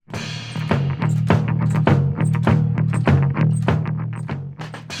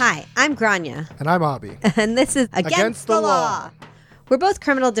Hi, I'm Grania. And I'm Abby. And this is Against the Law. We're both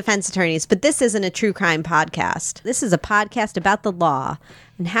criminal defense attorneys, but this isn't a true crime podcast. This is a podcast about the law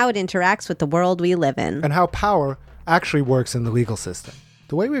and how it interacts with the world we live in. And how power actually works in the legal system.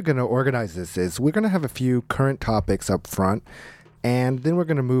 The way we're going to organize this is we're going to have a few current topics up front, and then we're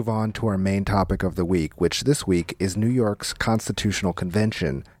going to move on to our main topic of the week, which this week is New York's Constitutional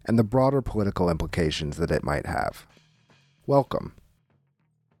Convention and the broader political implications that it might have. Welcome.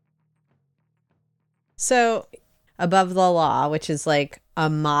 So, Above the Law, which is like a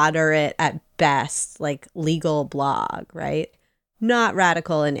moderate at best, like legal blog, right? Not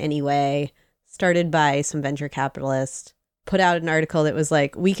radical in any way. Started by some venture capitalists. Put out an article that was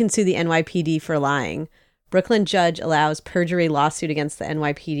like, we can sue the NYPD for lying. Brooklyn judge allows perjury lawsuit against the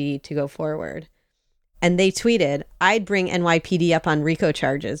NYPD to go forward. And they tweeted, I'd bring NYPD up on RICO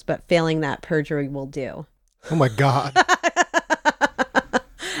charges, but failing that, perjury will do. Oh my God.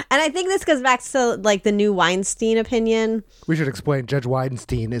 And I think this goes back to like the new Weinstein opinion. We should explain Judge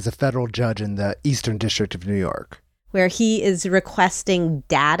Weinstein is a federal judge in the Eastern District of New York, where he is requesting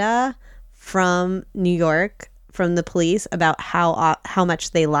data from New York, from the police, about how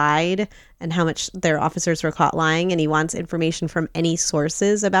much they lied and how much their officers were caught lying. And he wants information from any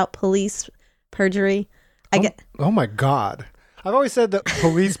sources about police perjury. Oh my God. I've always said that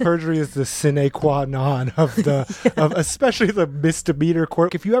police perjury is the sine qua non of of especially the misdemeanor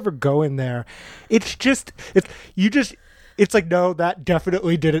court. If you ever go in there, it's like, no, that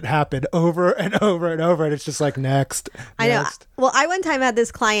definitely didn't happen, over and over and over. And it's just like, next. I know. Well, I one time had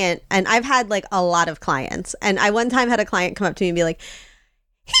this client, and I've had like a lot of clients. And I one time had a client come up to me and be like,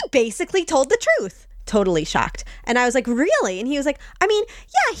 he basically told the truth. Totally shocked. And I was like, really? And he was like, I mean,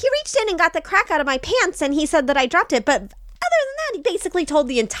 yeah, he reached in and got the crack out of my pants and he said that I dropped it. But other than that, he basically told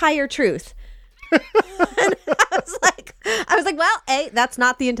the entire truth. And I was like, well, A, that's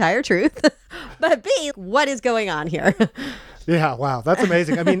not the entire truth. But B, what is going on here? Yeah, wow. That's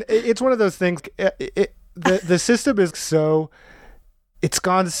amazing. I mean, it's one of those things. The system is it's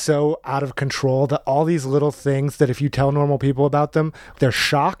gone so out of control that all these little things that if you tell normal people about them, they're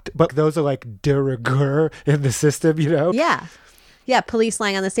shocked. But those are like de rigueur in the system, you know? Yeah. Yeah, police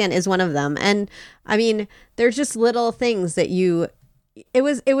lying on the stand is one of them. And I mean, there's just little things that it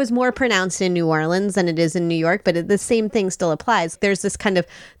was more pronounced in New Orleans than it is in New York, but the same thing still applies. There's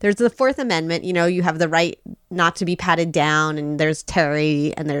the Fourth Amendment, you know, you have the right not to be patted down, and there's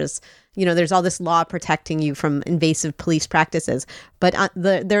Terry, and there's all this law protecting you from invasive police practices. But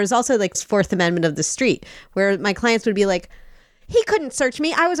there's also like Fourth Amendment of the street, where my clients would be like, he couldn't search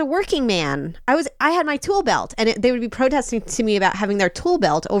me. I was a working man. I had my tool belt, and they would be protesting to me about having their tool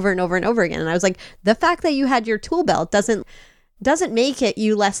belt over and over and over again. And I was like, the fact that you had your tool belt doesn't make it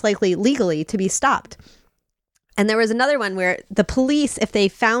you less likely legally to be stopped. And there was another one where the police, if they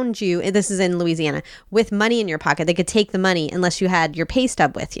found you, this is in Louisiana, with money in your pocket, they could take the money unless you had your pay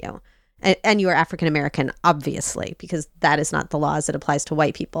stub with you. And you are African American, obviously, because that is not the law as it applies to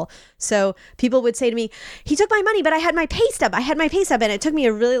white people. So people would say to me, he took my money, but I had my pay stub. And it took me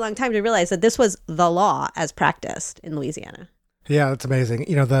a really long time to realize that this was the law as practiced in Louisiana. Yeah, that's amazing.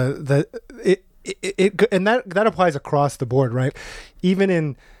 You know, and that applies across the board, right? Even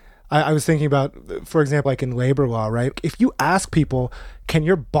in, I was thinking about, for example, like in labor law, right? If you ask people, can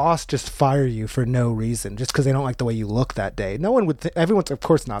your boss just fire you for no reason, just because they don't like the way you look that day? No one would. Everyone's, of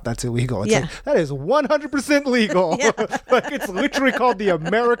course not. That's illegal. It's like, that is 100% legal. Like, it's literally called the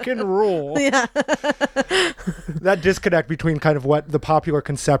American rule. Yeah. That disconnect between kind of what the popular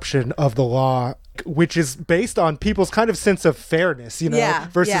conception of the law, which is based on people's kind of sense of fairness, you know,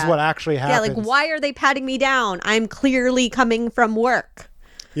 versus what actually happens. Yeah, like, why are they patting me down? I'm clearly coming from work.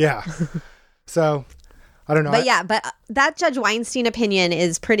 Yeah. So, I don't know. But that Judge Weinstein opinion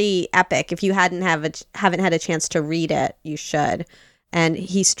is pretty epic. If you haven't had a chance to read it, you should. And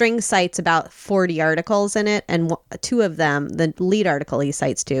he string cites about 40 articles in it, and two of them, the lead article he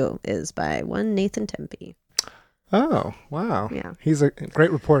cites to, is by one Nathan Tempe. Oh, wow. Yeah. He's a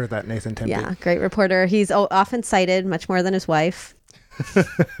great reporter, that Nathan Tempe. Yeah, great reporter. He's often cited, much more than his wife.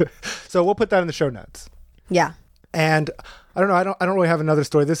 So we'll put that in the show notes. Yeah. And I don't know, I don't really have another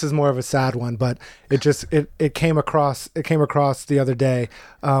story. This is more of a sad one, but it came across the other day.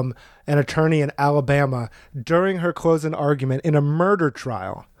 An attorney in Alabama, during her closing argument in a murder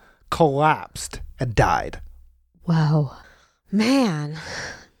trial, collapsed and died. Wow. Man.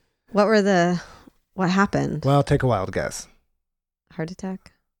 What happened? Well, take a wild guess. Heart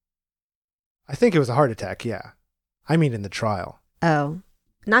attack? I think it was a heart attack, yeah. I mean in the trial. Oh.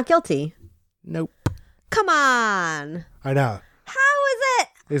 Not guilty? Nope. Come on. I know. How is it?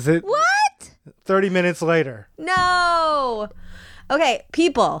 Is it? What? 30 minutes later. No. Okay,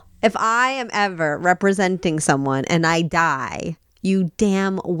 people, if I am ever representing someone and I die, you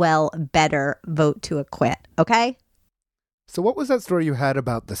damn well better vote to acquit, okay? So what was that story you had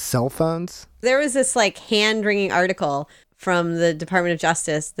about the cell phones? There was this like hand-wringing article from the Department of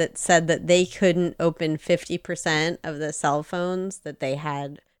Justice that said that they couldn't open 50% of the cell phones that they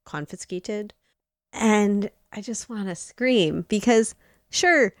had confiscated. And I just want to scream because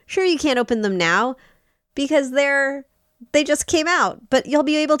sure you can't open them now because they just came out, but you'll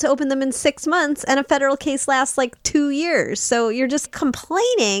be able to open them in 6 months and a federal case lasts like 2 years. So you're just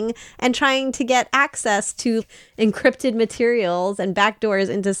complaining and trying to get access to encrypted materials and backdoors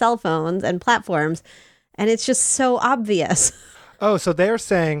into cell phones and platforms. And it's just so obvious. Oh, so they're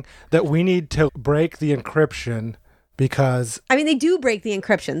saying that we need to break the encryption because... I mean, they do break the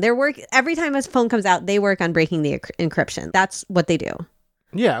encryption. Every time a phone comes out, they work on breaking the encryption. That's what they do.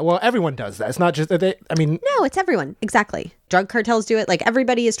 Yeah, well, everyone does that. It's not just... No, it's everyone. Exactly. Drug cartels do it. Like,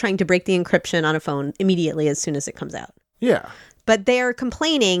 everybody is trying to break the encryption on a phone immediately as soon as it comes out. Yeah. But they're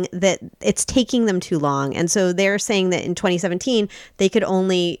complaining that it's taking them too long. And so they're saying that in 2017, they could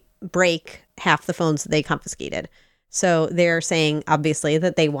only break half the phones that they confiscated. So they're saying, obviously,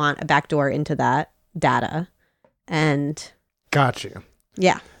 that they want a backdoor into that data. And... Got you.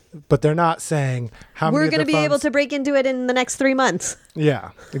 Yeah. But they're not saying how we're many going to be able to break into it in the next 3 months.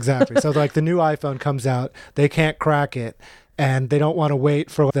 Yeah, exactly. So like the new iPhone comes out, they can't crack it, and they don't want to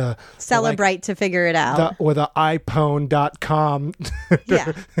wait for the Celebrate to figure it out. Or the iPhone.com.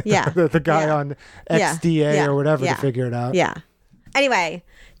 Yeah. the guy on XDA or whatever to figure it out. Yeah. Anyway,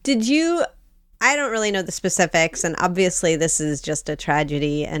 I don't really know the specifics, and obviously this is just a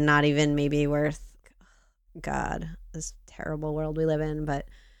tragedy and not even maybe worth, God, this terrible world we live in, but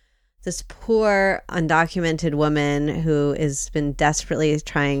this poor undocumented woman who has been desperately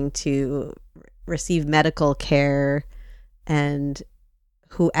trying to receive medical care, and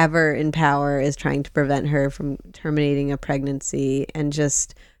whoever in power is trying to prevent her from terminating a pregnancy and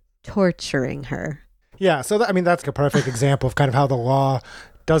just torturing her. Yeah, so that's a perfect example of kind of how the law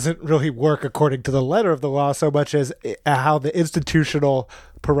doesn't really work according to the letter of the law so much as how the institutional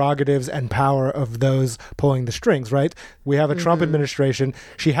prerogatives and power of those pulling the strings, right? We have a Trump administration.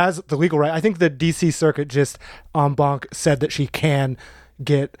 She has the legal right. I think the DC Circuit just en banc said that she can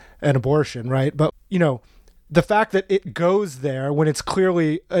get an abortion, right? But, the fact that it goes there when it's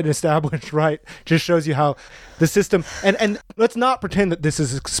clearly an established right just shows you how the system... And let's not pretend that this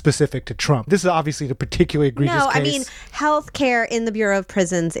is specific to Trump. This is obviously a particularly egregious case. No, I mean, healthcare in the Bureau of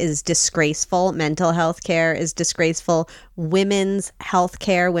Prisons is disgraceful. Mental health care is disgraceful. Women's health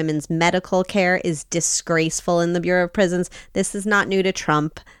care, women's medical care is disgraceful in the Bureau of Prisons. This is not new to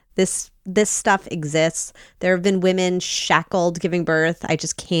Trump. This stuff exists. There have been women shackled giving birth. I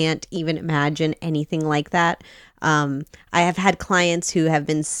just can't even imagine anything like that. I have had clients who have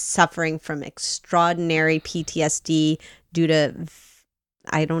been suffering from extraordinary PTSD due to,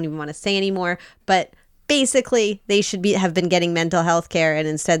 I don't even want to say anymore, but basically they should have been getting mental health care, and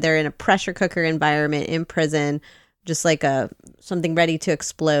instead they're in a pressure cooker environment in prison, just like something ready to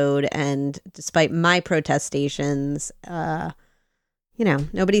explode. And despite my protestations,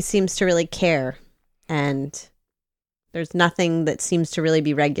 nobody seems to really care, and there's nothing that seems to really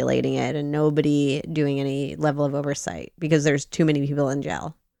be regulating it, and nobody doing any level of oversight because there's too many people in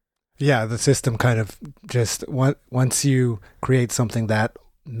jail. Yeah, the system kind of just, once you create something that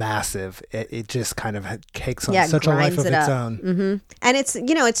massive, it just kind of takes on such a life of its own. Mm-hmm. And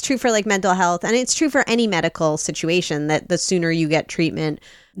it's true for like mental health, and it's true for any medical situation that the sooner you get treatment,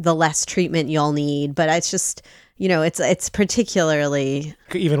 the less treatment you'll need. But it's just... it's particularly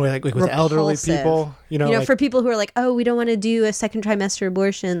even with elderly people, for people who are like, oh, we don't want to do a second trimester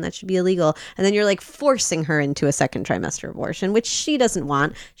abortion, that should be illegal. And then you're like forcing her into a second trimester abortion, which she doesn't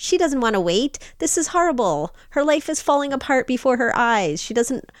want. She doesn't want to wait. This is horrible. Her life is falling apart before her eyes.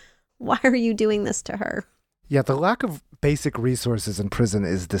 Why are you doing this to her? Yeah, the lack of basic resources in prison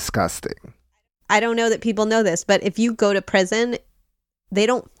is disgusting. I don't know that people know this, but if you go to prison, they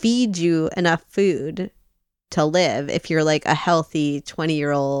don't feed you enough food to live if you're like a healthy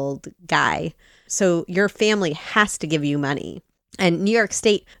 20-year-old guy. So your family has to give you money. And New York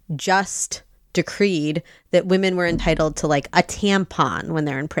State just decreed that women were entitled to like a tampon when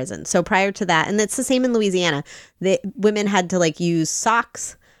they're in prison. So prior to that, and it's the same in Louisiana, women had to like use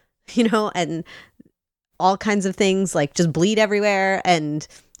socks, and all kinds of things, like just bleed everywhere. And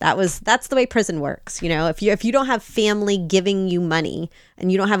that's the way prison works. If you don't have family giving you money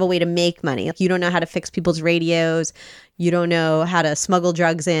and you don't have a way to make money, like you don't know how to fix people's radios, you don't know how to smuggle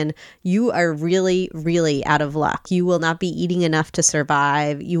drugs in, you are really, really out of luck. You will not be eating enough to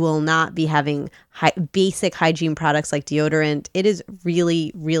survive. You will not be having basic hygiene products like deodorant. It is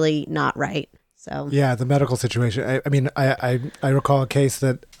really, really not right. So yeah, the medical situation. I recall a case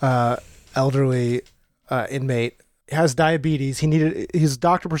that elderly inmate has diabetes. His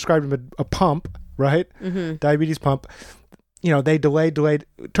doctor prescribed him a pump, right? Mm-hmm. Diabetes pump. They delayed,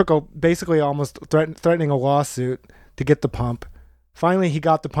 basically almost threatening a lawsuit to get the pump. Finally, he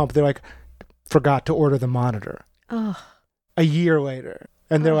got the pump. They're like, forgot to order the monitor. Oh. A year later.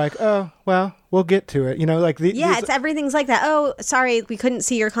 And they're like, oh, well, we'll get to it. It's everything's like that. Oh, sorry, we couldn't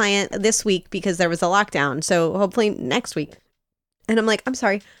see your client this week because there was a lockdown. So hopefully next week. And I'm like, I'm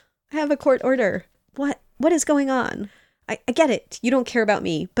sorry, I have a court order. What is going on? I get it. You don't care about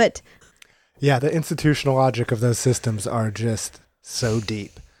me, but... Yeah, the institutional logic of those systems are just so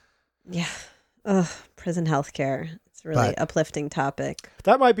deep. Yeah. Ugh, prison healthcare. It's a really uplifting topic.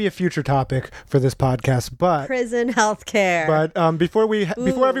 That might be a future topic for this podcast, but... Prison healthcare. But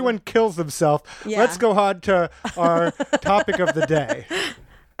before everyone kills themselves, let's go on to our topic of the day.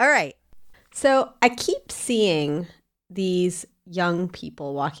 All right. So I keep seeing these young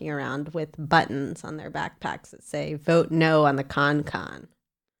people walking around with buttons on their backpacks that say "Vote No on the Con."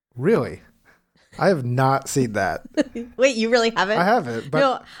 Really? I have not seen that. Wait, you really haven't? I haven't. But...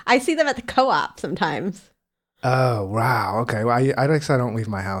 No, I see them at the co-op sometimes. Oh, wow. Okay. Well, I guess I don't leave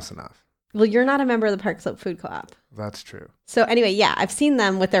my house enough. Well, you're not a member of the Park Slope Food Co-op. That's true. So anyway, yeah, I've seen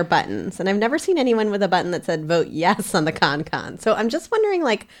them with their buttons, and I've never seen anyone with a button that said "Vote Yes on the Con." So I'm just wondering,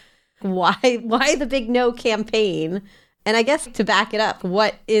 like, why the big no campaign? And I guess to back it up,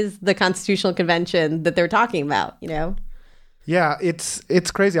 what is the Constitutional Convention that they're talking about, Yeah,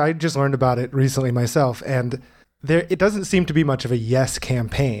 it's crazy. I just learned about it recently myself, and it doesn't seem to be much of a yes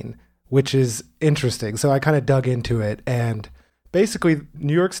campaign, which is interesting. So I kind of dug into it, and basically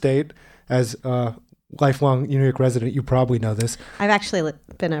New York State, as a lifelong New York resident, you probably know this. I've actually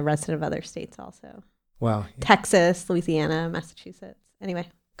been a resident of other states also. Wow. Texas, Louisiana, Massachusetts. Anyway,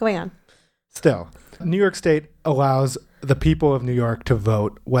 going on. Still, New York State allows the people of New York to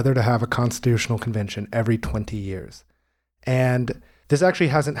vote whether to have a constitutional convention every 20 years. And this actually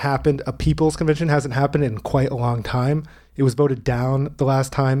hasn't happened. A people's convention hasn't happened in quite a long time. It was voted down the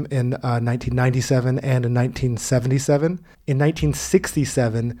last time in 1997 and in 1977. In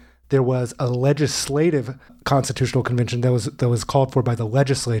 1967, there was a legislative constitutional convention that was called for by the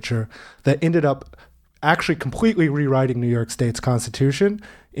legislature that ended up actually completely rewriting New York State's constitution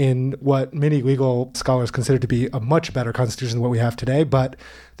in what many legal scholars consider to be a much better constitution than what we have today. But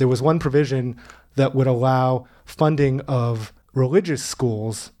there was one provision that would allow funding of religious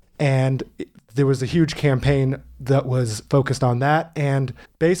schools, and there was a huge campaign that was focused on that. And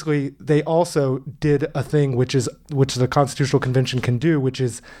basically, they also did a thing which the Constitutional Convention can do, which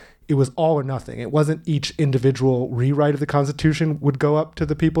is it was all or nothing. It wasn't each individual rewrite of the Constitution would go up to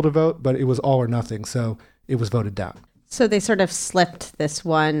the people to vote, but it was all or nothing. So it was voted down. So they sort of slipped this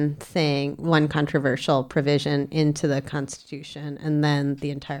one controversial provision into the Constitution, and then the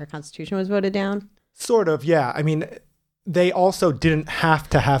entire Constitution was voted down? Sort of, yeah. I mean, they also didn't have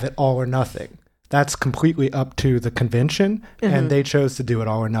to have it all or nothing. That's completely up to the convention, and they chose to do it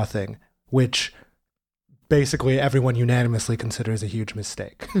all or nothing, which basically everyone unanimously considers a huge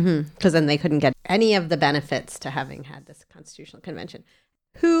mistake. Because then they couldn't get any of the benefits to having had this constitutional convention.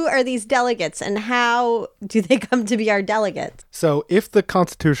 Who are these delegates, and how do they come to be our delegates? So if the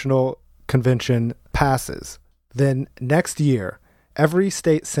Constitutional Convention passes, then next year, every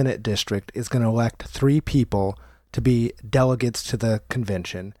state Senate district is going to elect 3 people to be delegates to the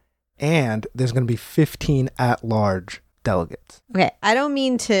convention, and there's going to be 15 at-large delegates. Okay, I don't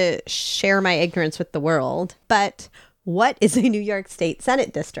mean to share my ignorance with the world, but what is a New York State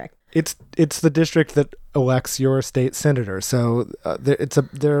Senate district? It's the district that elects your state senator. So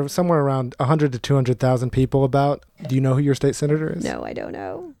there are somewhere around 100 to 200,000 people about. Do you know who your state senator is? No, I don't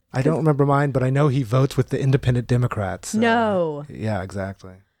know. I don't remember mine, but I know he votes with the Independent Democrats. So. No. Yeah,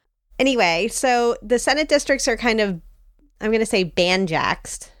 exactly. Anyway, so the Senate districts are kind of, I'm going to say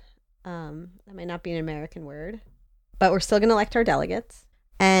banjaxed. That might not be an American word, but we're still going to elect our delegates.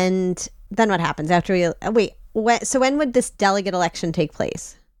 And then what happens after we, when would this delegate election take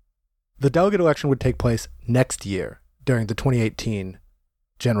place? The delegate election would take place next year during the 2018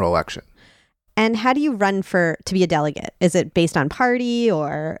 general election. And how do you run to be a delegate? Is it based on party,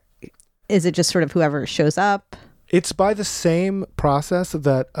 or is it just sort of whoever shows up? It's by the same process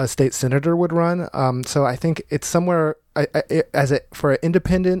that a state senator would run. So I think it's somewhere for an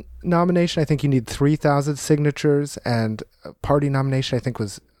independent nomination, I think you need 3,000 signatures, and a party nomination, I think,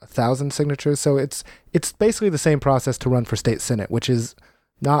 was 1,000 signatures. So it's basically the same process to run for state senate, which is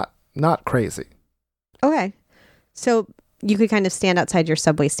not crazy. Okay, so you could kind of stand outside your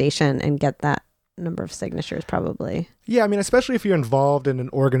subway station and get that number of signatures, probably. Yeah, I mean, especially if you're involved in an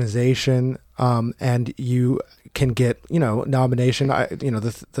organization, and you can get, nomination.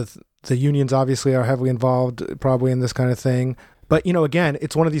 The unions obviously are heavily involved probably in this kind of thing. But, again,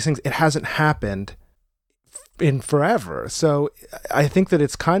 it's one of these things, it hasn't happened in forever. So I think that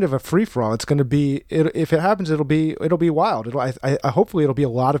it's kind of a free for all. It's going to be, if it happens, it'll be wild. Hopefully it'll be a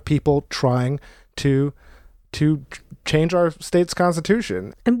lot of people trying to change our state's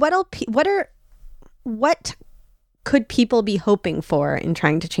constitution. And what could people be hoping for in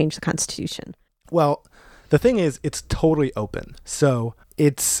trying to change the Constitution? Well, the thing is, it's totally open. So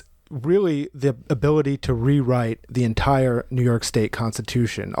it's really the ability to rewrite the entire New York State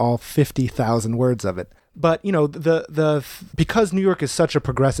Constitution, all 50,000 words of it. But, because New York is such a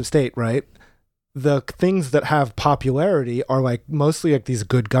progressive state, right? The things that have popularity are mostly these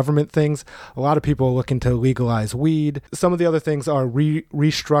good government things. A lot of people are looking to legalize weed. Some of the other things are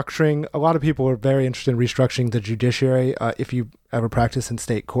restructuring. A lot of people are very interested in restructuring the judiciary. If you ever practice in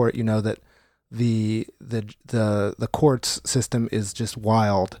state court, you know that the courts system is just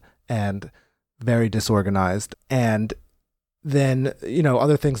wild and very disorganized. And then,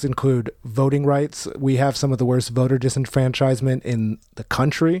 other things include voting rights. We have some of the worst voter disenfranchisement in the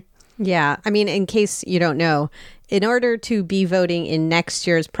country. Yeah. I mean, in case you don't know, in order to be voting in next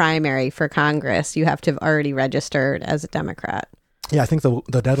year's primary for Congress, you have to have already registered as a Democrat. Yeah, I think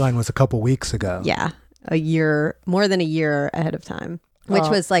the deadline was a couple weeks ago. Yeah. More than a year ahead of time, which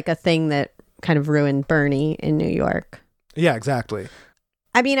was a thing that kind of ruined Bernie in New York. Yeah, exactly.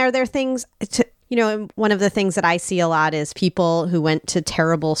 I mean, are there things one of the things that I see a lot is people who went to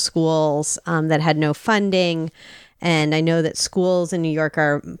terrible schools that had no funding. And I know that schools in New York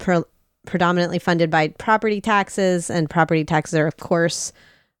are predominantly funded by property taxes, and property taxes are, of course,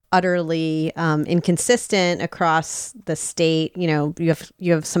 utterly inconsistent across the state. You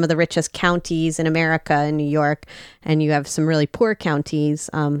have some of the richest counties in America in New York, and you have some really poor counties,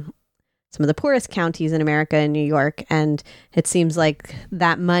 some of the poorest counties in America in New York. And it seems like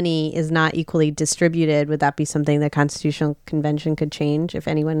that money is not equally distributed. Would that be something the Constitutional Convention could change if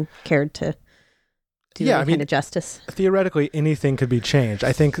anyone cared to do any kind of justice? Theoretically, anything could be changed.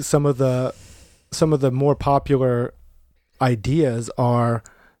 I think some of the more popular ideas are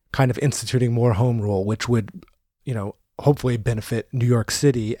kind of instituting more home rule, which would, hopefully benefit New York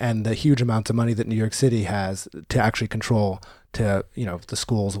City and the huge amounts of money that New York City has to actually control to, the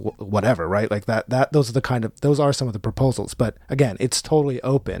schools, whatever, right? Those are some of the proposals. But again, it's totally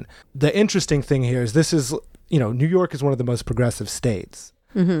open. The interesting thing here is New York is one of the most progressive states,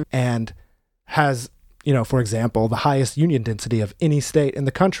 mm-hmm. and has, for example, the highest union density of any state in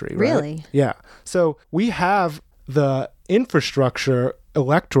the country. Right? Really? Yeah. So we have the infrastructure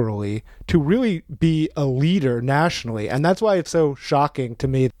electorally to really be a leader nationally. And that's why it's so shocking to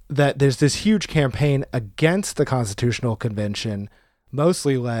me that there's this huge campaign against the Constitutional Convention,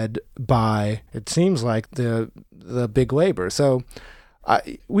 mostly led by, it seems like, the big labor. So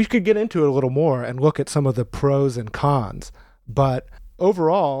we could get into it a little more and look at some of the pros and cons. But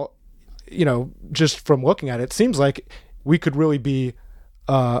overall, just from looking at it, it seems like we could really be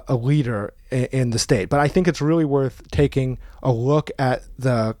a leader in the state. But I think it's really worth taking a look at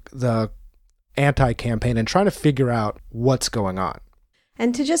the anti-campaign and trying to figure out what's going on.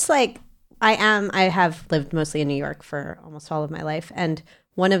 And to just I have lived mostly in New York for almost all of my life. And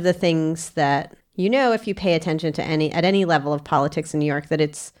one of the things that, if you pay attention to at any level of politics in New York, that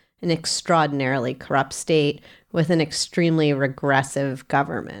it's an extraordinarily corrupt state with an extremely regressive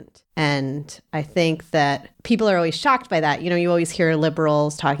government. And I think that people are always shocked by that. You always hear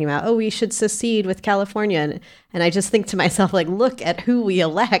liberals talking about, we should secede with California. And I just think to myself, look at who we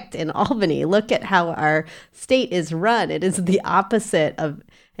elect in Albany. Look at how our state is run. It is the opposite of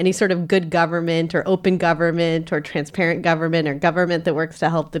any sort of good government or open government or transparent government or government that works to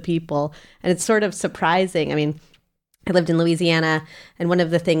help the people. And it's sort of surprising. I mean, I lived in Louisiana, and one of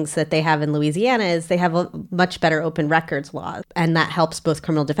the things that they have in Louisiana is they have a much better open records law, and that helps both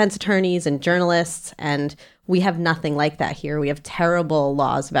criminal defense attorneys and journalists, and we have nothing like that here. We have terrible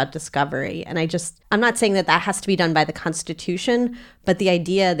laws about discovery, and I'm not saying that has to be done by the Constitution, but the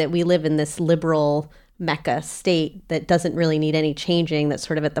idea that we live in this liberal Mecca state that doesn't really need any changing, that's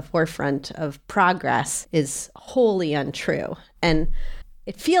sort of at the forefront of progress, is wholly untrue. And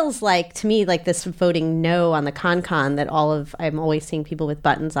it feels like to me like this voting no on the con that I'm always seeing people with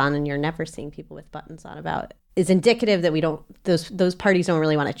buttons on and you're never seeing people with buttons on about is indicative that we don't those parties don't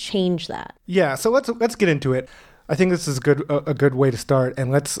really want to change that. Yeah, so let's get into it. I think this is a good way to start,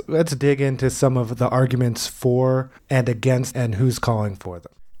 and let's dig into some of the arguments for and against and who's calling for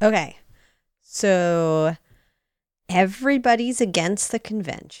them. Okay. So everybody's against the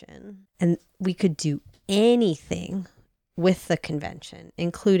convention, and we could do anything with the convention,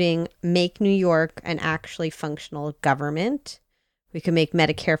 including make New York an actually functional government. We could make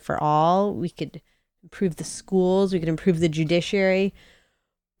Medicare for all. We could improve the schools. We could improve the judiciary.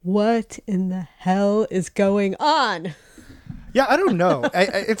 What in the hell is going on? Yeah, I don't know.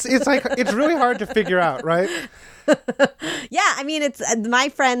 It's like it's really hard to figure out, right? Yeah, I mean, it's my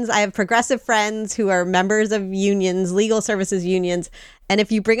friends. I have progressive friends who are members of unions, legal services unions, and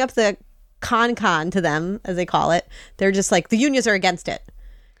if you bring up the con to them, as they call it, they're just like the unions are against it.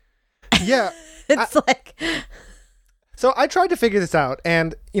 Yeah, it's like. So I tried to figure this out,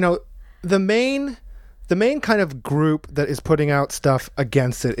 and the main kind of group that is putting out stuff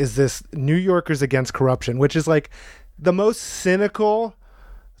against it is this New Yorkers Against Corruption, which is like the most cynical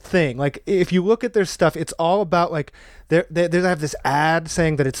thing. Like if you look at their stuff, it's all about like they have this ad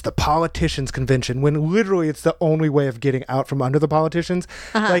saying that it's the politicians' convention when literally it's the only way of getting out from under the politicians.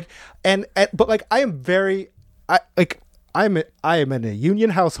 Like but like I am in a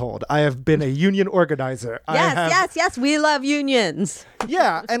union household. I have been a union organizer. Yes. We love unions.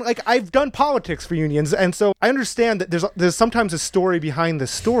 Yeah, and like I've done politics for unions, and so I understand that there's sometimes a story behind the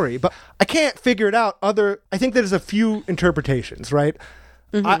story, but I can't figure it out. I think there's a few interpretations, right?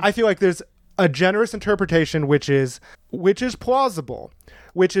 Mm-hmm. I feel like there's a generous interpretation, which is plausible,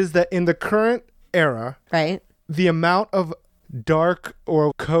 which is that in the current era, right, the amount of dark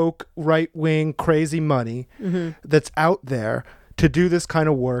or coke right-wing crazy money that's out there to do this kind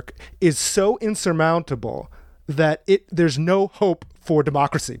of work is so insurmountable that there's no hope for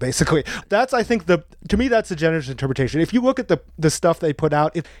democracy, basically. That's, I think, to me, that's a generous interpretation. If you look at the stuff they put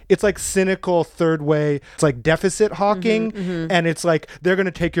out, it's like cynical third way. It's like deficit hawking, and it's like they're going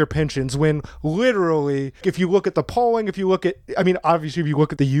to take your pensions when literally, if you look at the polling, obviously, if you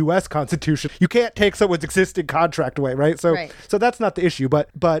look at the U.S. Constitution, you can't take someone's existing contract away, right? So that's not the issue.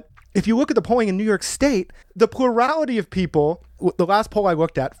 But if you look at the polling in New York State, the plurality of people, the last poll I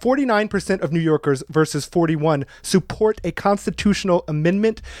looked at, 49% of New Yorkers versus 41 support a constitutional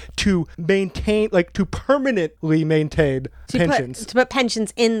amendment to permanently maintain pensions. To put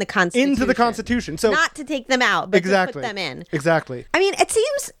pensions in the Constitution. Into the Constitution. So not to take them out, but to put them in. Exactly. I mean,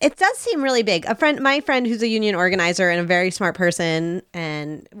 it does seem really big. My friend who's a union organizer and a very smart person,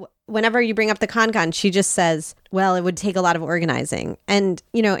 and whenever you bring up the con, she just says, well, it would take a lot of organizing. And,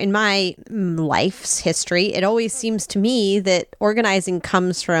 in my life's history, it always seems to me that organizing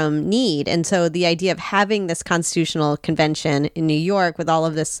comes from need. And so the idea of having this constitutional convention in New York with all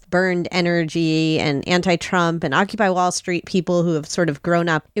of this burned energy and anti-Trump and Occupy Wall Street people who have sort of grown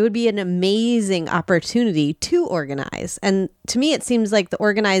up, it would be an amazing opportunity to organize. And to me, it seems like the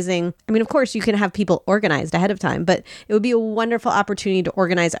organizing, of course, you can have people organized ahead of time, but it would be a wonderful opportunity to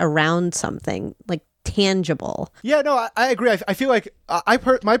organize around something like tangible. Yeah, no, I agree. I feel like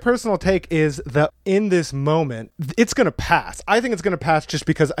my personal take is that in this moment, it's going to pass. I think it's going to pass just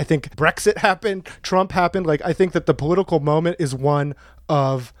because I think Brexit happened, Trump happened. Like, I think that the political moment is one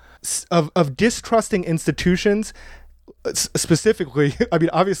of distrusting institutions. Specifically,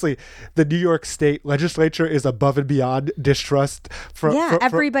 obviously, the New York State legislature is above and beyond distrust.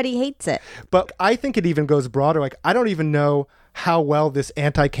 Everybody hates it. But I think it even goes broader. Like, I don't even know how well this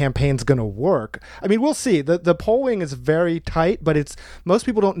anti-campaign is going to work. We'll see. The polling is very tight, but most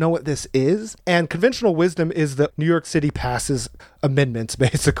people don't know what this is. And conventional wisdom is that New York City passes amendments,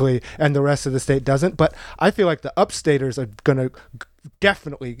 basically, and the rest of the state doesn't. But I feel like the upstaters are going to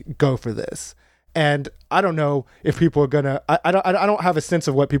definitely go for this. And I don't know if people are going to, I don't have a sense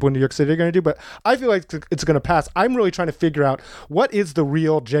of what people in New York City are going to do, but I feel like it's going to pass. I'm really trying to figure out what is the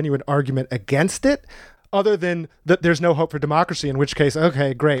real, genuine argument against it, other than that there's no hope for democracy, in which case,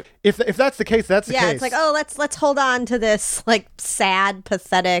 okay, great. If that's the case, that's the case. Yeah, it's like, oh, let's hold on to this like sad,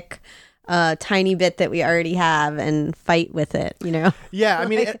 pathetic tiny bit that we already have and fight with it, Yeah,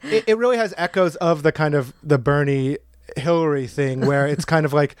 it really has echoes of the kind of the Bernie Hillary thing where it's kind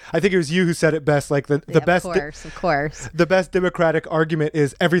of like, I think it was you who said it best, like the best, of course, the best Democratic argument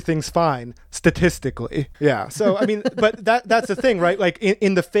is everything's fine statistically. Yeah. So, but that's the thing, right? Like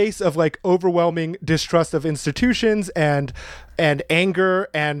in the face of like overwhelming distrust of institutions and and anger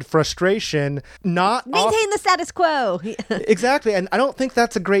and frustration, not maintain the status quo. Exactly. And I don't think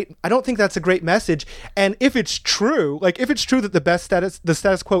that's a great message. And if it's true, like if it's true that the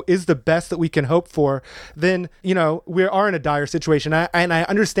status quo is the best that we can hope for, then, you know, we are in a dire situation. And I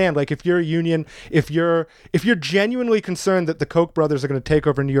understand, like, if you're a union, if you're genuinely concerned that the Koch brothers are going to take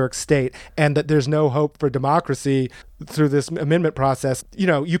over New York State and that there's no hope for democracy through this amendment process, you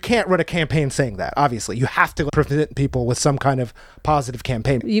know, you can't run a campaign saying that. Obviously, you have to present people with some kind of positive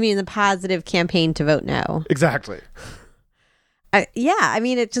campaign. You mean the positive campaign to vote no? Exactly. Yeah, I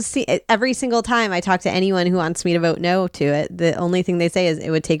mean, it just every single time I talk to anyone who wants me to vote no to it, the only thing they say is it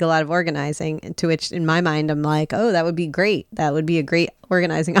would take a lot of organizing, to which in my mind, I'm like, oh, that would be great. That would be a great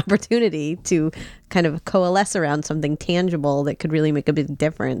organizing opportunity to kind of coalesce around something tangible that could really make a big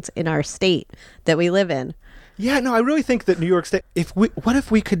difference in our state that we live in. Yeah, no, I really think that New York State, what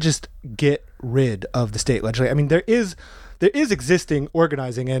if we could just get rid of the state legislature? I mean, there is existing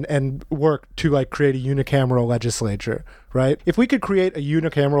organizing and work to like create a unicameral legislature, right? If we could create a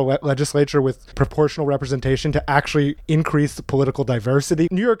unicameral legislature with proportional representation to actually increase the political diversity,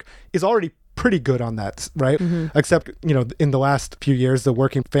 New York is already pretty good on that, right? Mm-hmm. Except, you know, in the last few years, the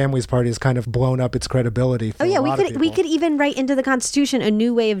Working Families Party has kind of blown up its credibility. For we could even write into the Constitution a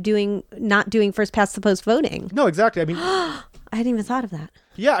new way of not doing first past the post voting. No, exactly. I mean, I hadn't even thought of that.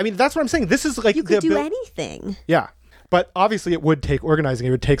 Yeah, I mean, that's what I'm saying. This is like you could do anything. Yeah. But obviously it would take organizing.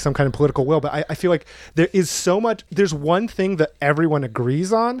 It would take some kind of political will. But I feel like there's one thing that everyone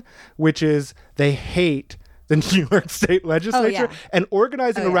agrees on, which is they hate the New York State legislature. Oh, yeah. And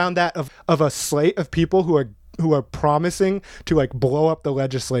organizing around that of a slate of people who are promising to like blow up the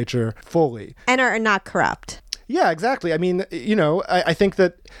legislature fully. And are not corrupt. Yeah, exactly. I mean, you know, I think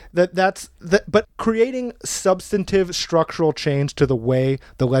that's but creating substantive structural change to the way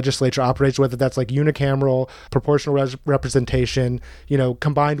the legislature operates, whether that's like unicameral, proportional representation, you know,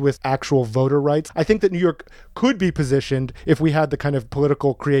 combined with actual voter rights. I think that New York could be positioned, if we had the kind of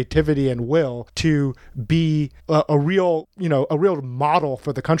political creativity and will, to be a real model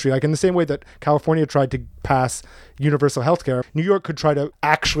for the country. Like in the same way that California tried to pass universal health care, New York could try to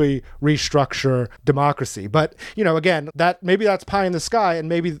actually restructure democracy. But, you know, again, maybe that's pie in the sky, and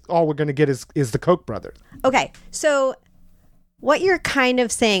maybe all we're going to get is the Koch brothers. Okay, so what you're kind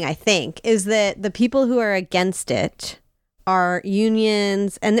of saying, I think, is that the people who are against it are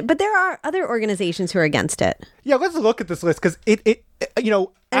unions, but there are other organizations who are against it. Yeah, let's look at this list, because it you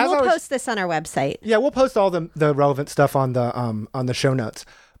know, and we'll post this on our website. Yeah, we'll post all the relevant stuff on the show notes.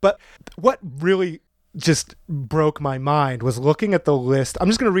 But what really just broke my mind was looking at the list. I'm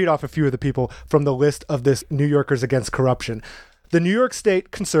just going to read off a few of the people from the list of this New Yorkers Against Corruption. The New York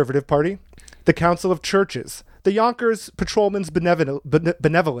State Conservative Party, the Council of Churches, the Yonkers Patrolmen's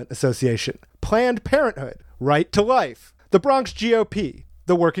Benevolent Association, Planned Parenthood, Right to Life, the Bronx GOP,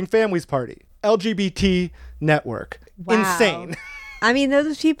 the Working Families Party, LGBT Network. Wow. Insane. I mean,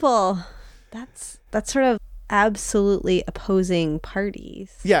 those people, that's sort of absolutely opposing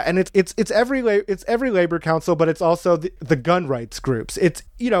parties. Yeah, and it's every labor council, but it's also the gun rights groups. It's,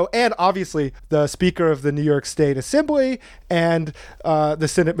 you know, and obviously the Speaker of the New York State Assembly and the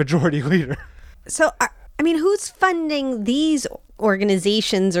Senate Majority Leader. So, I mean, who's funding these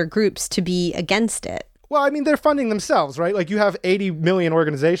organizations or groups to be against it? Well, I mean, they're funding themselves, right? Like, you have 80 million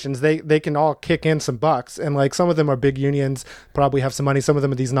organizations. They can all kick in some bucks. And, like, some of them are big unions, probably have some money. Some of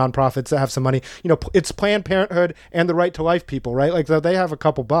them are these nonprofits that have some money. You know, it's Planned Parenthood and the Right to Life people, right? Like, they have a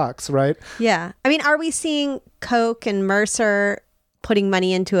couple bucks, right? Yeah. I mean, are we seeing Koch and Mercer putting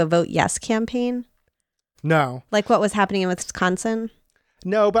money into a Vote Yes campaign? No. Like what was happening in Wisconsin?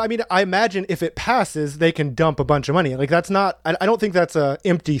 No, but I mean, I imagine if it passes, they can dump a bunch of money. Like, that's not, I don't think that's a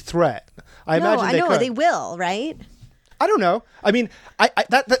empty threat. I imagine they will, right? I don't know. I mean,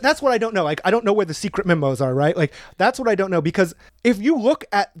 that's what I don't know. Like, I don't know where the secret memos are, right? Like, that's what I don't know, because if you look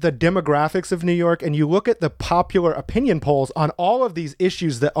at the demographics of New York and you look at the popular opinion polls on all of these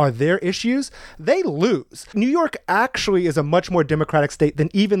issues that are their issues, they lose. New York actually is a much more democratic state than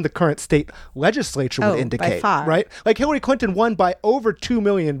even the current state legislature would indicate, by far. Right? Like, Hillary Clinton won by over 2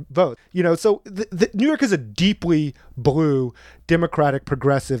 million votes. You know, so New York is a deeply blue, democratic,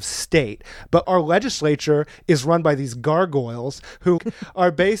 progressive state, but our legislature is run by these gargoyles who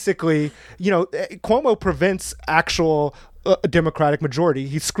are basically, you know, Cuomo prevents actual Democratic majority.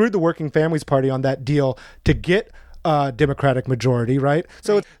 He screwed the Working Families Party on that deal to get a Democratic majority, right?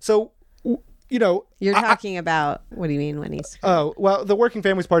 So you know, you're talking about, what do you mean when he's? Oh, well, the Working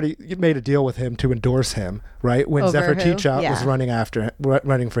Families Party made a deal with him to endorse him, right? When Zephyr Teachout was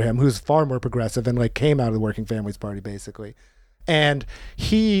running for him, who's far more progressive and like came out of the Working Families Party, basically. And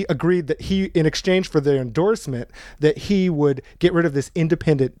he agreed that in exchange for their endorsement, that he would get rid of this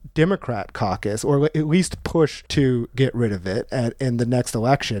independent Democrat caucus, or at least push to get rid of it in the next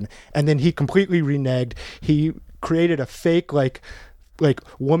election. And then he completely reneged. He created a fake like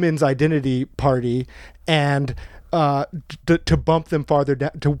women's identity party, and to bump them farther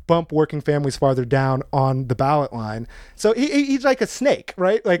down, to bump working families farther down on the ballot line. So he's like a snake,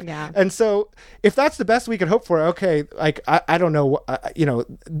 right? Like, yeah. And so if that's the best we could hope for, okay, like I don't know,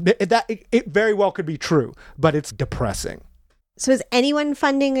 that it very well could be true, but it's depressing. So is anyone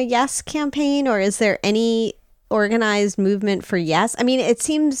funding a yes campaign, or is there any organized movement for yes? I mean, it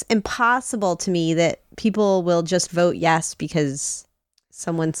seems impossible to me that people will just vote yes because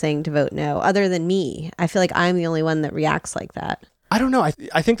someone's saying to vote no, other than me. I feel like I'm the only one that reacts like that. I don't know.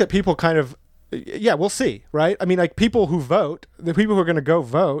 I think that people kind of, yeah, we'll see, right? I mean, like, people who vote, the people who are going to go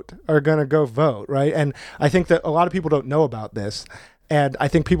vote are going to go vote, right? And I think that a lot of people don't know about this. And I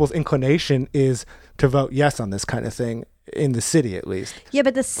think people's inclination is to vote yes on this kind of thing, in the city at least. Yeah,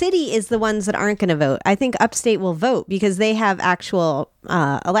 but the city is the ones that aren't going to vote. I think upstate will vote because they have actual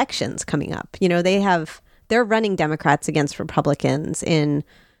elections coming up. You know, they're running Democrats against Republicans in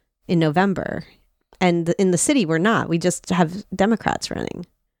November. And in the city, we're not. We just have Democrats running.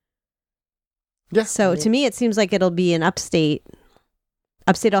 Yeah. So to me, it seems like it'll be an upstate.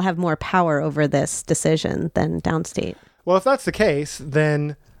 Upstate will have more power over this decision than downstate. Well, if that's the case,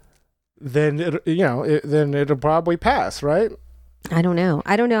 then it'll probably pass, right? I don't know.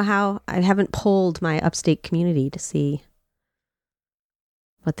 I don't know how. I haven't polled my upstate community to see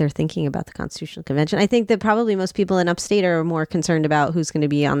what they're thinking about the Constitutional Convention. I think that probably most people in upstate are more concerned about who's going to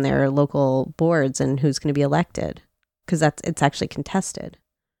be on their local boards and who's going to be elected, because it's actually contested.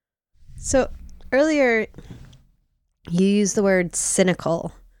 So earlier you used the word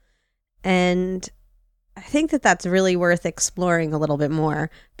cynical, and I think that that's really worth exploring a little bit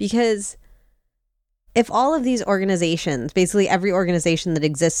more, because if all of these organizations, basically every organization that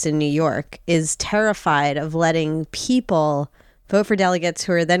exists in New York, is terrified of letting people vote for delegates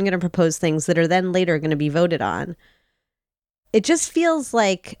who are then going to propose things that are then later going to be voted on, it just feels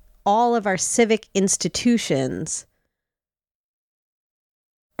like all of our civic institutions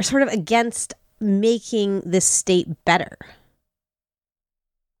are sort of against making this state better.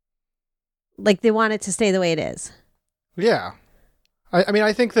 Like, they want it to stay the way it is. Yeah. I mean,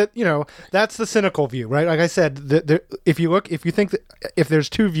 I think that, that's the cynical view, right? Like I said, if you think that if there's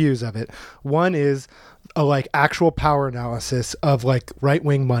two views of it, one is a actual power analysis of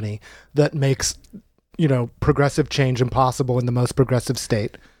right-wing money that makes, progressive change impossible in the most progressive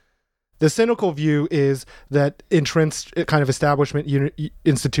state. The cynical view is that entrenched kind of establishment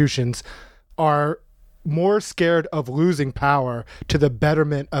institutions are more scared of losing power to the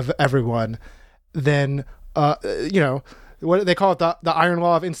betterment of everyone than, what they call it, the iron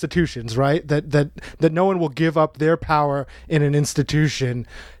law of institutions, right? That no one will give up their power in an institution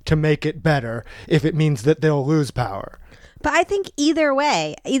to make it better if it means that they'll lose power. But I think either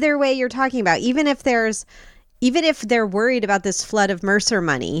way you're talking about, even if they're worried about this flood of Mercer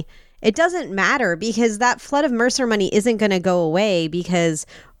money, it doesn't matter, because that flood of Mercer money isn't going to go away because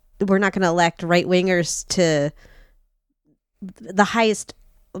we're not going to elect right-wingers to the highest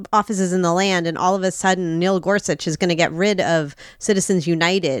offices in the land, and all of a sudden Neil Gorsuch is going to get rid of Citizens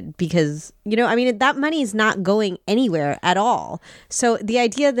United because, that money is not going anywhere at all. So the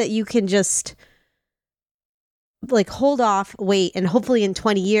idea that you can just hold off, wait, and hopefully in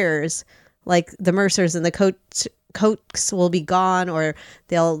 20 years, the Mercers and the Kochs will be gone, or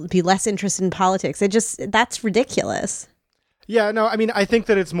they'll be less interested in politics. That's ridiculous. Yeah, no, I mean, I think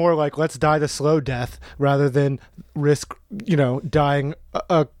that it's more like, let's die the slow death rather than risk, dying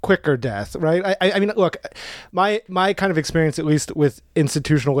a quicker death, right? I mean, look, my kind of experience, at least with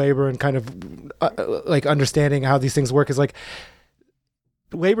institutional labor and kind of understanding how these things work, is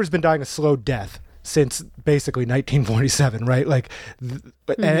labor's been dying a slow death since basically 1947, right?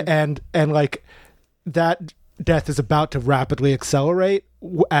 And that death is about to rapidly accelerate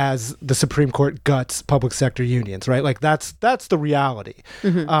as the Supreme Court guts public sector unions, right? That's the reality.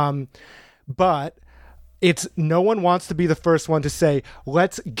 Mm-hmm. But it's, no one wants to be the first one to say,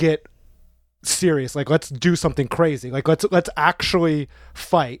 let's get serious. Let's do something crazy. Let's actually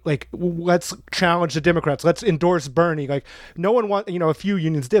fight. Let's challenge the Democrats. Let's endorse Bernie. No one wants, a few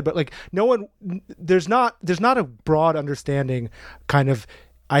unions did, but no one, there's not a broad understanding, kind of,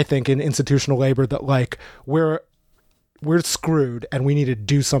 I think, in institutional labor, that we're screwed and we need to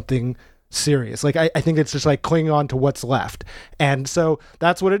do something serious. I think it's just clinging on to what's left. And so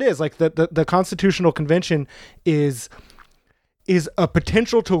that's what it is. The Constitutional Convention is a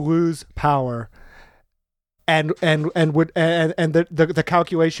potential to lose power and the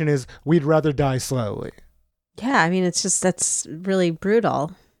calculation is we'd rather die slowly. Yeah, I mean, that's really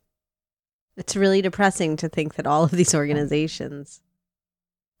brutal. It's really depressing to think that all of these organizations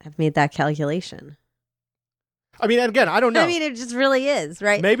have made that calculation. I mean, and again, I don't know. I mean, it just really is,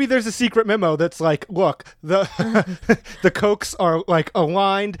 right? Maybe there's a secret memo that's like, look, the the Kochs are like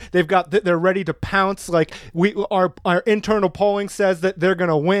aligned. They're ready to pounce. Like our internal polling says that they're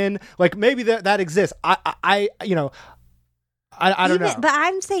gonna win. Like maybe that exists. I don't know. But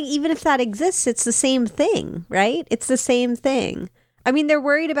I'm saying even if that exists, it's the same thing, right? It's the same thing. I mean, they're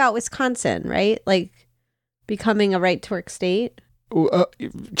worried about Wisconsin, right? Like becoming a right to work state.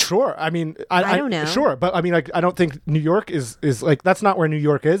 Sure. I mean, I don't know. Sure, but I mean, like, I don't think New York is like that's not where New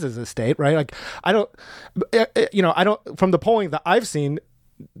York is as a state, right? Like, I don't. From the polling that I've seen,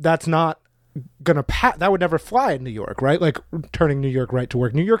 that's not gonna that would never fly in New York, right? Like turning New York right to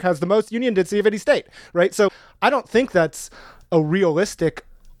work. New York has the most union density of any state, right? So I don't think that's a realistic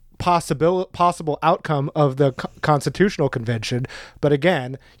possible outcome of the Constitutional Convention. But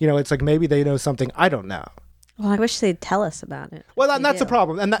again, it's like maybe they know something I don't know. Well, I wish they'd tell us about it. Well, that's the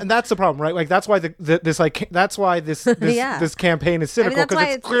problem, and that's the problem, right? Like that's why this campaign is cynical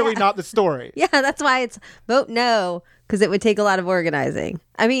because it's clearly not the story. Yeah, that's why it's vote no, because it would take a lot of organizing.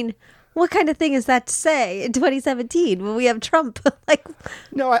 I mean, what kind of thing is that to say in 2017 when we have Trump?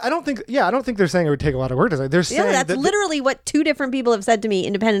 No, I don't think. Yeah, I don't think they're saying it would take a lot of organizing. They're saying that's literally what two different people have said to me,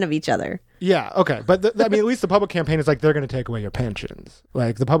 independent of each other. Yeah, okay. But I mean, at least the public campaign is like, they're going to take away your pensions.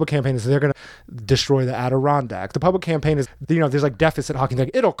 Like, the public campaign is they're going to destroy the Adirondack. The public campaign is, there's like deficit hawking. Like,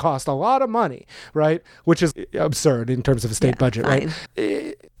 it'll cost a lot of money, right? Which is absurd in terms of a state budget, fine.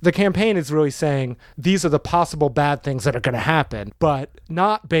 Right? The campaign is really saying these are the possible bad things that are going to happen, but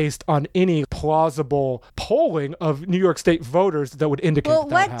not based on any plausible polling of New York State voters that would indicate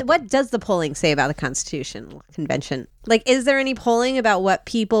what does the polling say about the Constitutional Convention? Like, is there any polling about what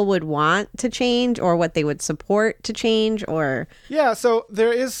people would want to change or what they would support to change? Or yeah, so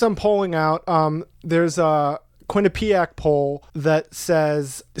there is some polling out. There's a Quinnipiac poll that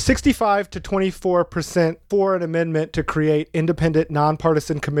says 65 to 24% for an amendment to create independent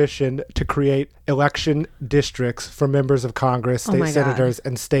nonpartisan commission to create election districts for members of Congress, state senators,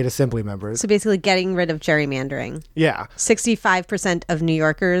 and state assembly members. So basically getting rid of gerrymandering. Yeah. 65% of New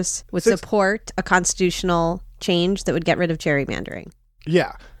Yorkers would support a constitutional change that would get rid of gerrymandering.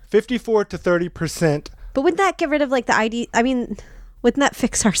 Yeah. 54 to 30%. But wouldn't that get rid of like the ID? I mean, wouldn't that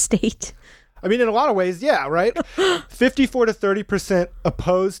fix our state? I mean, in a lot of ways, yeah, right? 54 to 30%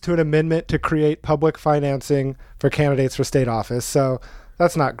 opposed to an amendment to create public financing for candidates for state office. So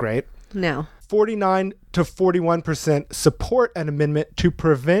that's not great. No. 49 to 41% support an amendment to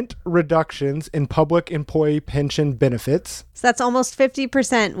prevent reductions in public employee pension benefits. So that's almost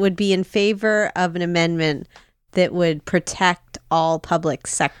 50% would be in favor of an amendment that would protect all public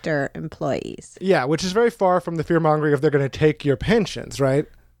sector employees. Yeah, which is very far from the fear-mongering of they're going to take your pensions, right?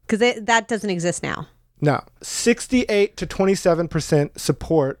 Because that doesn't exist now. No. 68 to 27%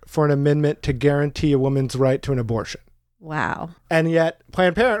 support for an amendment to guarantee a woman's right to an abortion. Wow. And yet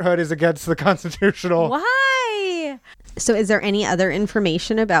Planned Parenthood is against the constitutional. Why? So is there any other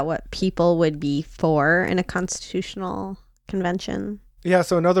information about what people would be for in a constitutional convention? Yeah,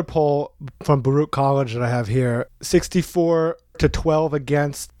 so another poll from Baruch College that I have here, 64 to 12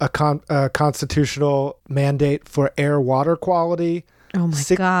 against a constitutional mandate for air water quality. Oh my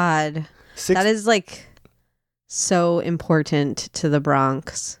God. That is like so important to the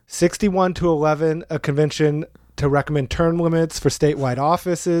Bronx. 61 to 11, a convention to recommend term limits for statewide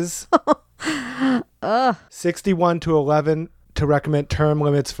offices. 61 to 11 to recommend term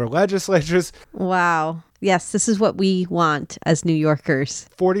limits for legislatures. Wow. Yes, this is what we want as New Yorkers.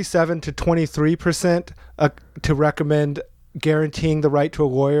 47 to 23% to recommend guaranteeing the right to a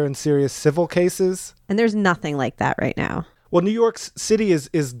lawyer in serious civil cases. And there's nothing like that right now. Well, New York City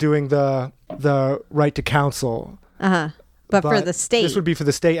is doing the right to counsel. But for the state. This would be for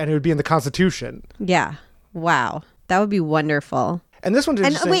the state, and it would be in the Constitution. Yeah. Wow. That would be wonderful. And this one's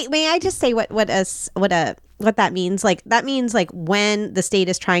interesting. And wait, may I just say what that means? Like, that means like when the state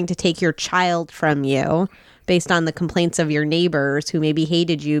is trying to take your child from you based on the complaints of your neighbors who maybe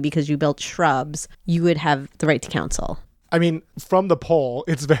hated you because you built shrubs, you would have the right to counsel. I mean, from the poll,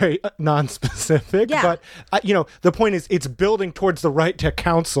 it's very non-specific, but the point is it's building towards the right to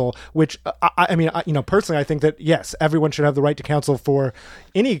counsel, which personally, I think that yes, everyone should have the right to counsel for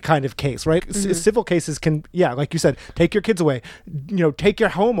any kind of case, right? Mm-hmm. Civil cases can, like you said, take your kids away, take your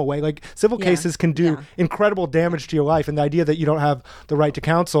home away. Like civil cases can do incredible damage to your life. And the idea that you don't have the right to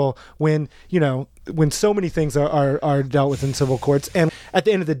counsel when, when so many things are dealt with in civil courts. And at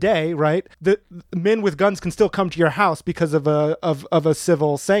the end of the day, right, the men with guns can still come to your house because of a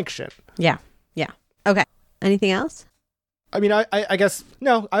civil sanction. Yeah. Yeah. Okay. Anything else? I mean, I guess,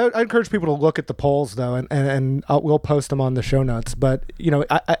 no, I encourage people to look at the polls, though, and we'll post them on the show notes. But,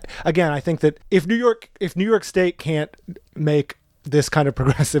 I think that if New York State can't make this kind of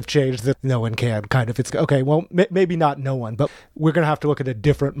progressive change, that no one can, kind of. It's okay, well, maybe not no one, but we're going to have to look at a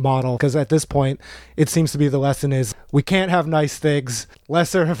different model, because at this point, it seems to be the lesson is we can't have nice things,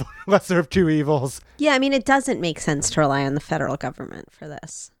 lesser of two evils. Yeah, I mean, it doesn't make sense to rely on the federal government for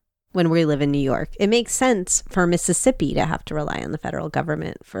this. When we live in New York, it makes sense for Mississippi to have to rely on the federal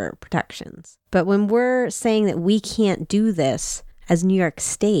government for protections. But when we're saying that we can't do this as New York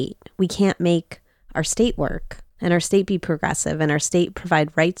State, we can't make our state work and our state be progressive and our state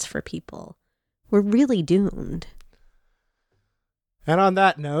provide rights for people, we're really doomed. And on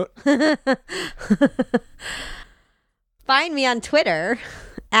that note, find me on Twitter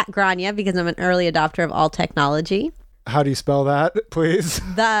at Grania, because I'm an early adopter of all technology. How do you spell that, please?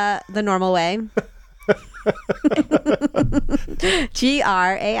 The normal way.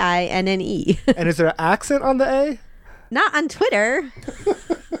 GRAINNE. And is there an accent on the A? Not on Twitter.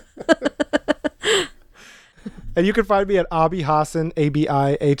 And you can find me at Abi Hassan,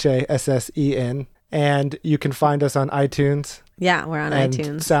 ABIHASSEN. And you can find us on iTunes. Yeah, we're on and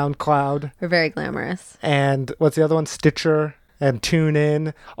iTunes. SoundCloud. We're very glamorous. And what's the other one? Stitcher and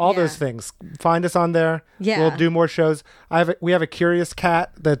TuneIn. All those things. Find us on there. Yeah. We'll do more shows. We have a Curious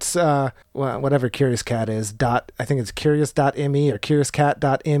Cat that's whatever Curious Cat is. I think it's curious.me or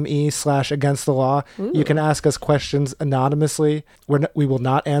curiouscat.me/against the law. Ooh. You can ask us questions anonymously. We will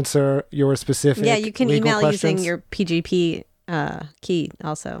not answer your specific you can legal email questions. using your PGP key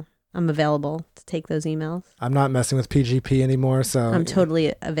also. I'm available to take those emails. I'm not messing with PGP anymore, so I'm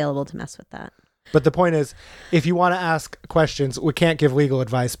totally available to mess with that. But the point is, if you want to ask questions, we can't give legal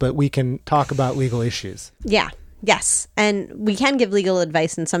advice, but we can talk about legal issues. Yeah. Yes. And we can give legal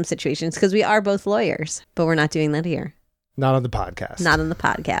advice in some situations because we are both lawyers, but we're not doing that here. Not on the podcast. Not on the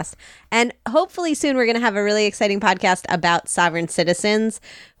podcast. And hopefully soon we're going to have a really exciting podcast about sovereign citizens,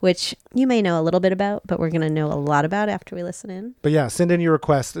 which you may know a little bit about, but we're going to know a lot about after we listen in. But yeah, send in your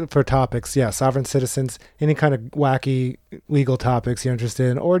requests for topics. Yeah, sovereign citizens, any kind of wacky legal topics you're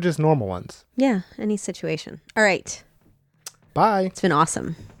interested in, or just normal ones. Yeah, any situation. All right. Bye. It's been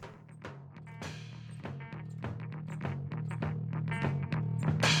awesome.